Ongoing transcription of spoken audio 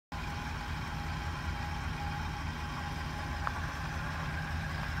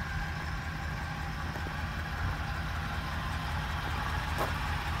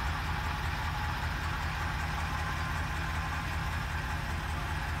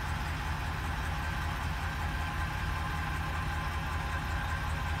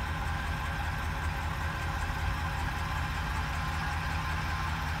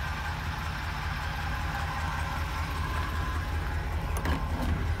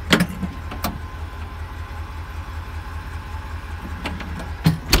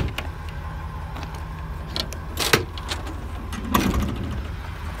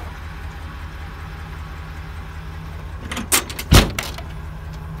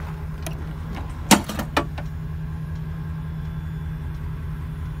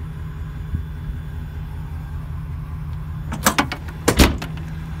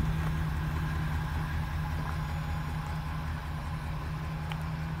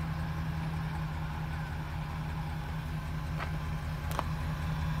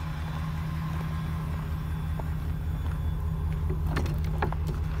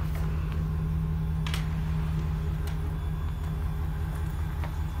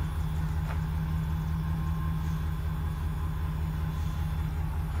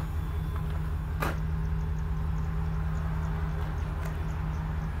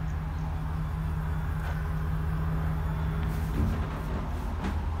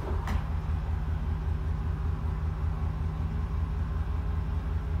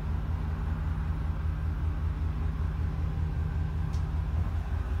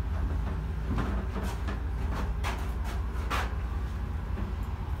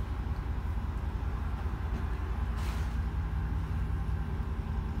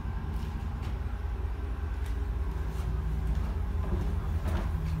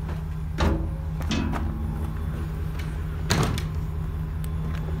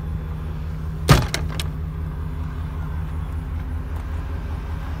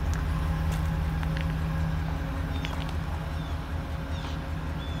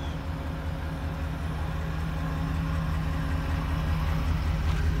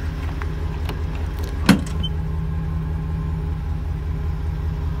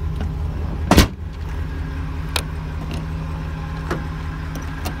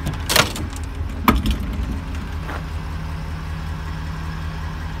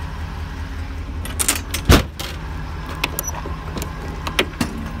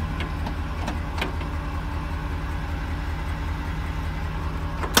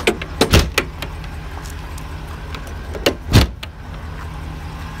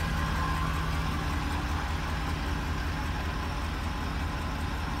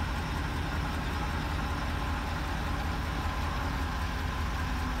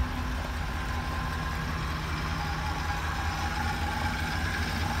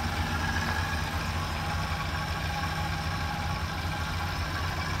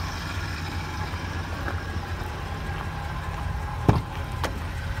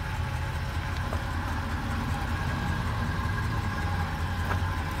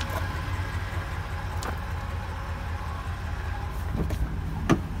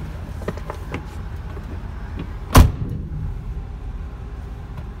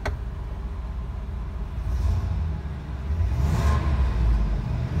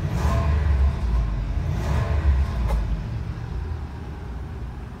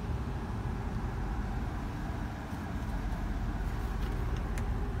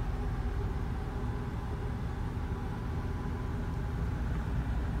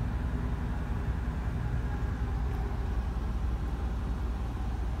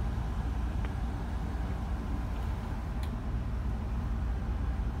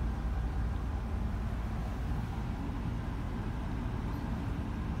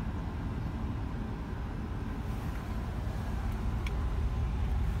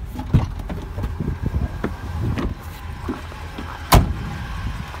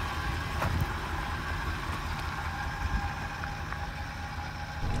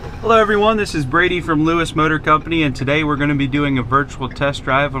Hello everyone, this is Brady from Lewis Motor Company, and today we're going to be doing a virtual test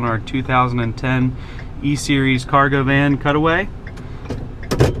drive on our 2010 E-Series cargo van Cutaway.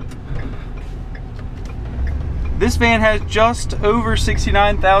 This van has just over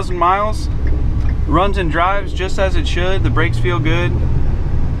 69,000 miles, runs and drives just as it should. The brakes feel good,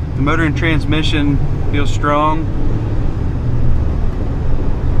 the motor and transmission feels strong.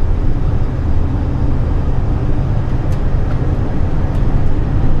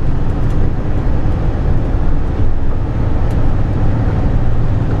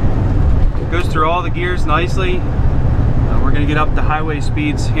 Goes through all the gears nicely. We're going to get up to highway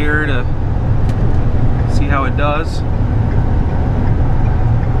speeds here to see how it does.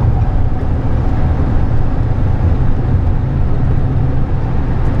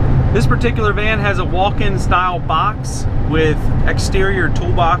 This particular van has a walk-in style box with exterior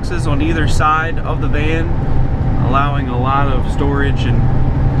toolboxes on either side of the van, allowing a lot of storage and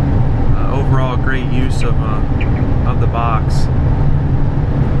overall great use of the box.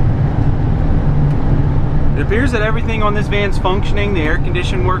 It appears that everything on this van's functioning. The air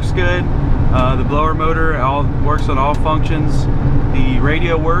condition works good. The blower motor works on all functions. The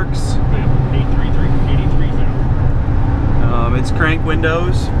radio works. Its crank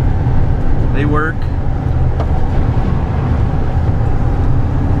windows, they work.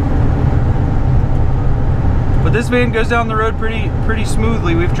 But this van goes down the road pretty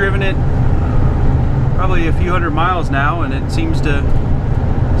smoothly. We've driven it probably a few hundred miles now, and it seems to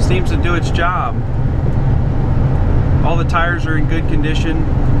do its job. All the tires are in good condition.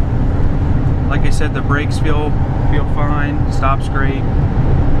 Like I said, the brakes feel fine. Stops great.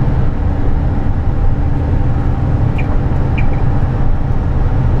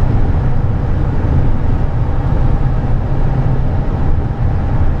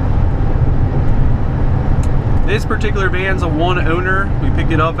 This particular van's a one owner. We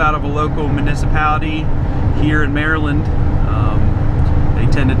picked it up out of a local municipality here in Maryland. They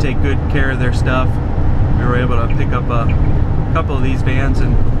tend to take good care of their stuff. We were able to pick up a couple of these vans,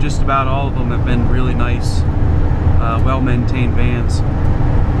 and just about all of them have been really nice, well-maintained vans.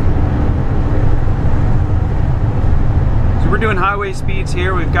 So we're doing highway speeds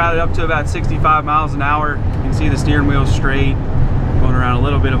here. We've got it up to about 65 miles an hour. You can see the steering wheel straight, going around a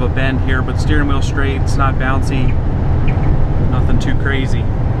little bit of a bend here, but the steering wheel straight. It's not bouncy, nothing too crazy.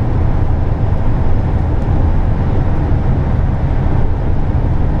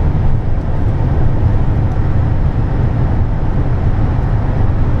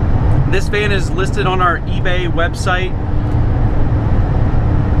 This van is listed on our eBay website.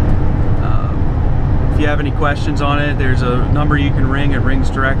 If you have any questions on it, there's a number you can ring. It rings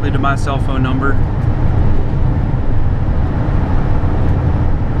directly to my cell phone number.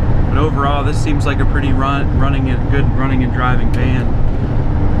 But overall, this seems like a pretty good running and driving van.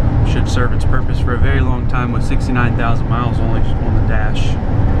 Should serve its purpose for a very long time with 69,000 miles only on the dash.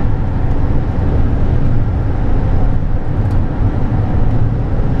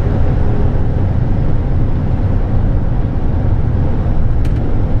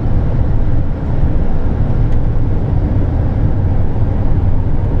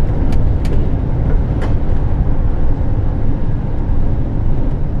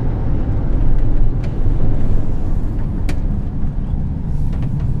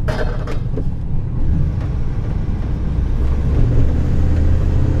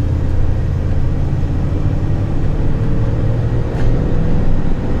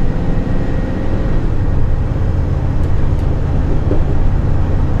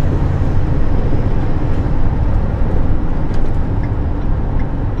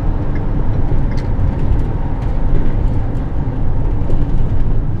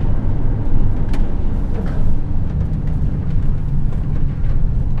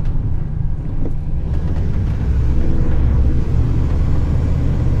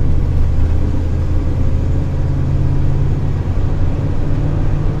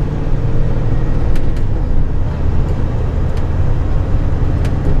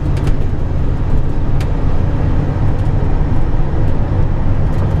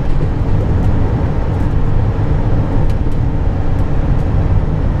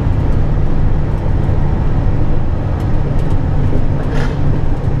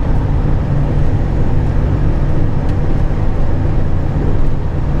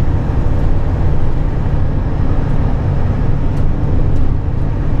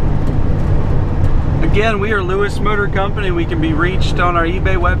 Again, we are Lewis Motor Company. We can be reached on our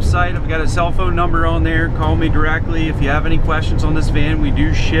eBay website. I've got a cell phone number on there. Call me directly if you have any questions on this van. We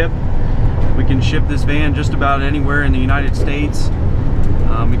do ship. We can ship this van just about anywhere in the United States.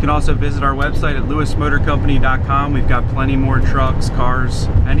 You can also visit our website at lewismotorcompany.com. We've got plenty more trucks, cars,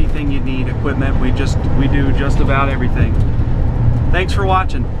 anything you need, equipment. We do just about everything. Thanks for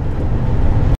watching.